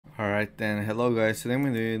Alright then, hello guys. Today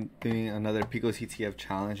we're doing another PicoCTF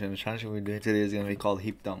challenge, and the challenge we're doing today is going to be called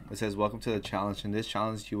Heap Dump. It says, welcome to the challenge. In this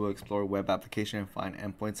challenge, you will explore a web application and find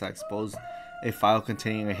endpoints that expose a file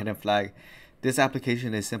containing a hidden flag. This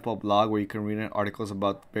application is a simple blog where you can read articles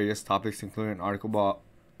about various topics, including an article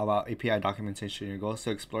about API documentation. Your goal is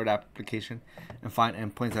to explore the application and find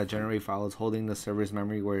endpoints that generate files holding the server's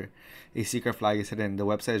memory where a secret flag is hidden. The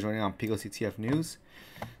website is running on PicoCTF News.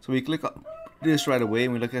 So we click on this right away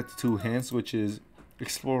and we look at the two hints, which is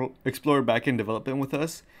explore backend development with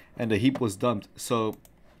us, and the heap was dumped. So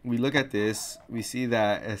we look at this, we see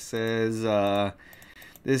that it says your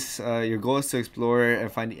goal is to explore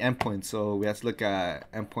and find the endpoints. So we have to look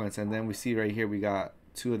at endpoints, and then we see right here we got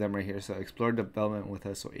two of them right here. So explore development with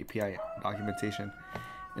us, so API documentation,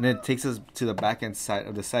 and it takes us to the backend side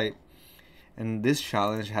of the site. And this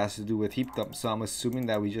challenge has to do with heap dump, so I'm assuming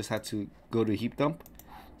that we just had to go to heap dump.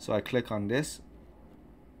 So I click on this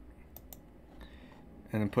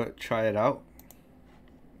and then try it out.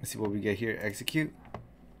 Let's see what we get here. Execute.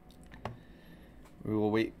 We will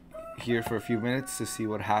wait here for a few minutes to see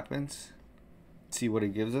what happens, see what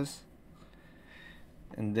it gives us.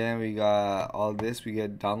 And then we got all this. We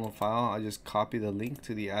get download file. I just copy the link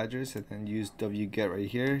to the address and then use wget right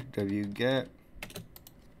here. Wget.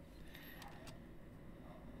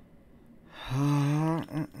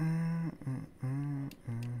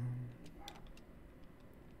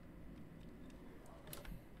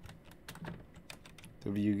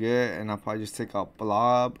 wget, and I'll probably just take out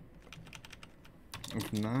blob.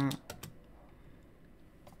 If not,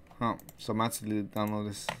 so I'm actually download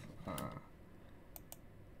this.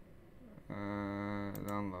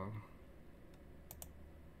 Download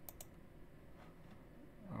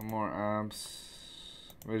more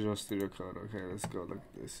apps. Visual Studio Code. Okay, let's go look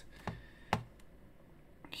at this.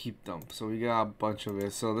 Heap dump. So we got a bunch of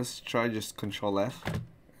it. So let's try just Control F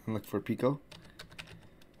and look for Pico.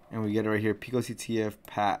 And we get it right here, PicoCTF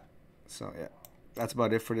Pat. So yeah, that's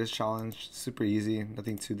about it for this challenge. Super easy,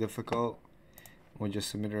 nothing too difficult. We'll just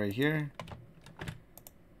submit it right here.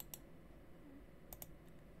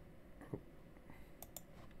 We'll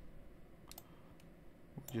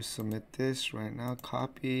just submit this right now.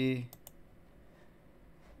 Copy.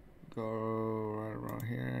 Go right around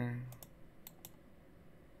here.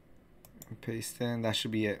 And paste in. That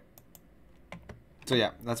should be it. So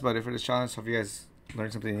yeah, that's about it for this challenge. Hope you guys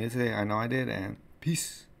learned something new today. I know I did, and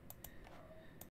peace.